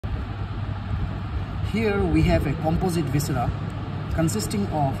Here we have a composite viscera consisting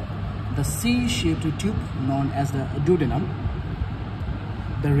of the C-shaped tube known as the duodenum,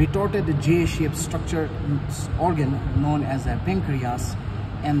 the retorted J-shaped structured organ known as the pancreas,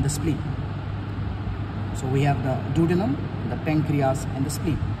 and the spleen. So we have the duodenum, the pancreas, and the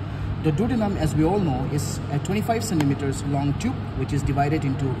spleen. The duodenum, as we all know, is a 25 centimeters long tube which is divided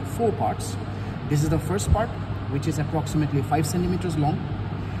into 4 parts. This is the first part, which is approximately 5 centimeters long.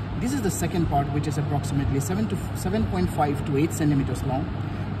 This is the second part, which is approximately 7.5 to 8 centimeters long.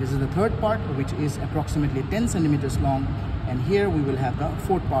 This is the third part, which is approximately 10 centimeters long. And here we will have the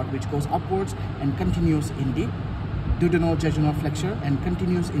fourth part, which goes upwards and continues in the duodenojejunal flexure and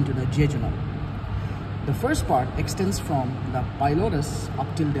continues into the jejunum. The first part extends from the pylorus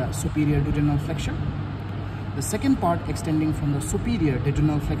up till the superior duodenal flexure. The second part extending from the superior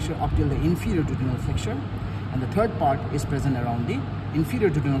duodenal flexure up till the inferior duodenal flexure. And the third part is present around the inferior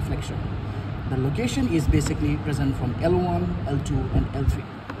duodenal flexure. The location is basically present from L1, L2, and L3.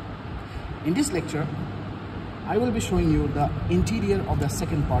 In this lecture, I will be showing you the interior of the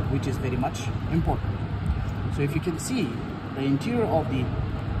second part, which is very much important. So if you can see the interior of the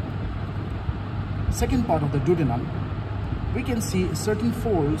second part of the duodenum, we can see certain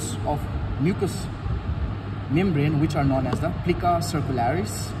folds of mucous membrane which are known as the plica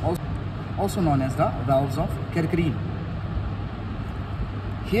circularis, also known as the valves of Kerkerin.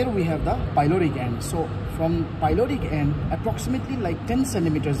 Here we have the pyloric end. So from pyloric end, approximately like 10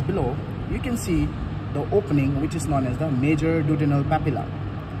 centimeters below, you can see the opening which is known as the major duodenal papilla.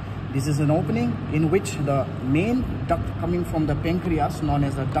 This is an opening in which the main duct coming from the pancreas, known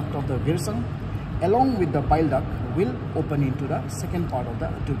as the duct of the Wirsung, along with the bile duct, will open into the second part of the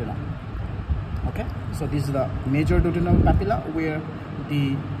duodenum. Okay, so this is the major duodenal papilla where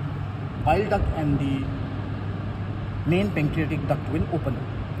the bile duct and the main pancreatic duct will open.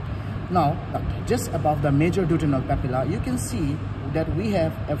 Now, just above the major duodenal papilla, you can see that we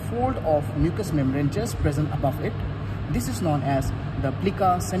have a fold of mucous membrane just present above it. This is known as the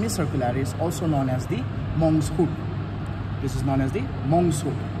plica semicircularis, also known as the monk's hood. This is known as the monk's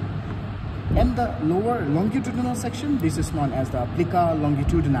hood. And the lower longitudinal section, this is known as the plica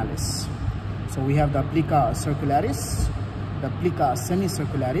longitudinalis. So we have the plica circularis, the plica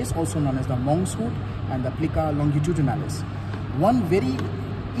semicircularis, also known as the monk's hood, and the plica longitudinalis. One very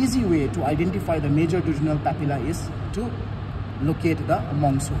easy way to identify the major duodenal papilla is to locate the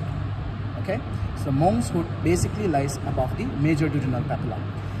monk's hood. Okay, so monk's hood basically lies above the major duodenal papilla.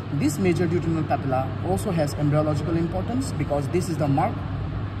 This major duodenal papilla also has embryological importance because this is the mark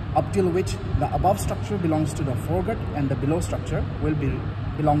up till which the above structure belongs to the foregut and the below structure will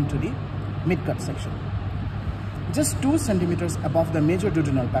belong to the midgut section. Just 2 centimeters above the major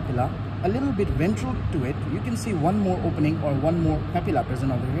duodenal papilla, a little bit ventral to it, you can see one more opening or one more papilla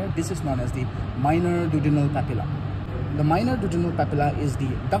present over here. This is known as the minor duodenal papilla. The minor duodenal papilla is the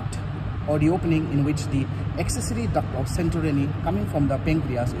duct or the opening in which the accessory duct of Centureni coming from the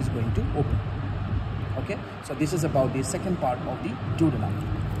pancreas is going to open. Okay, so this is about the second part of the duodenum.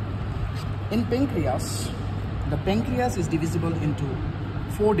 In pancreas, the pancreas is divisible into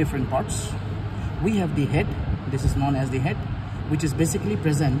 4 different parts. We have the head, this is known as the head, which is basically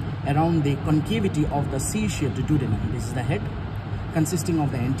present around the concavity of the C-shaped duodenum. This is the head, consisting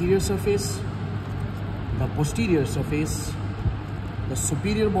of the anterior surface, the posterior surface, the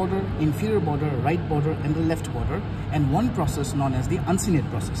superior border, inferior border, right border, and the left border, and one process known as the uncinate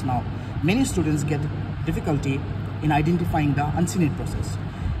process. Now, many students get difficulty in identifying the uncinate process.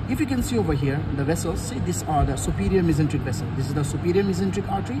 If you can see over here, the vessels, say these are the superior mesenteric vessel. This is the superior mesenteric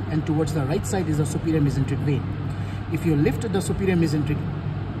artery, and towards the right side is the superior mesenteric vein. If you lift the superior mesenteric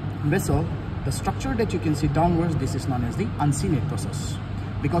vessel, the structure that you can see downwards, this is known as the uncinate process.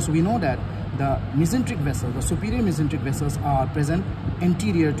 Because we know that the mesenteric vessel, the superior mesenteric vessels are present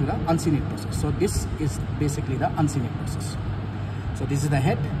anterior to the uncinate process. So this is basically the uncinate process. So this is the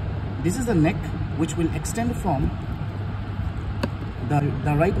head, this is the neck, which will extend from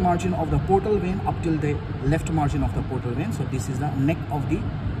the right margin of the portal vein up till the left margin of the portal vein. So this is the neck of the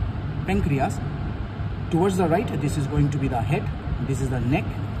pancreas. Towards the right, this is going to be the head, this is the neck,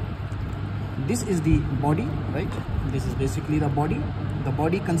 this is the body, right? This is basically the body. The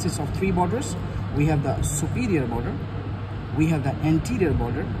body consists of 3 borders. We have the superior border, we have the anterior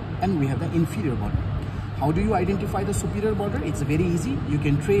border, and we have the inferior border. How do you identify the superior border? It's very easy. You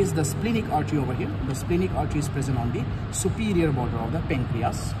can trace the splenic artery over here. The splenic artery is present on the superior border of the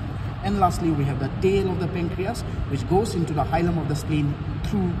pancreas. And lastly, we have the tail of the pancreas, which goes into the hilum of the spleen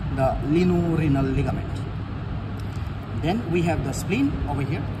through the linorenal ligament. Then we have the spleen over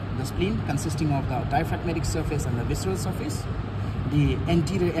here. The spleen consisting of the diaphragmatic surface and the visceral surface. The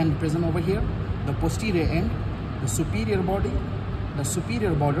anterior end present over here. the posterior end, the superior body, the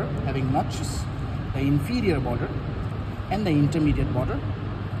superior border having notches, the inferior border, and the intermediate border.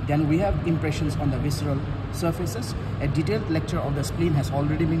 Then we have impressions on the visceral surfaces. A detailed lecture of the spleen has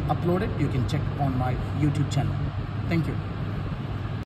already been uploaded. You can check on my YouTube channel. Thank you.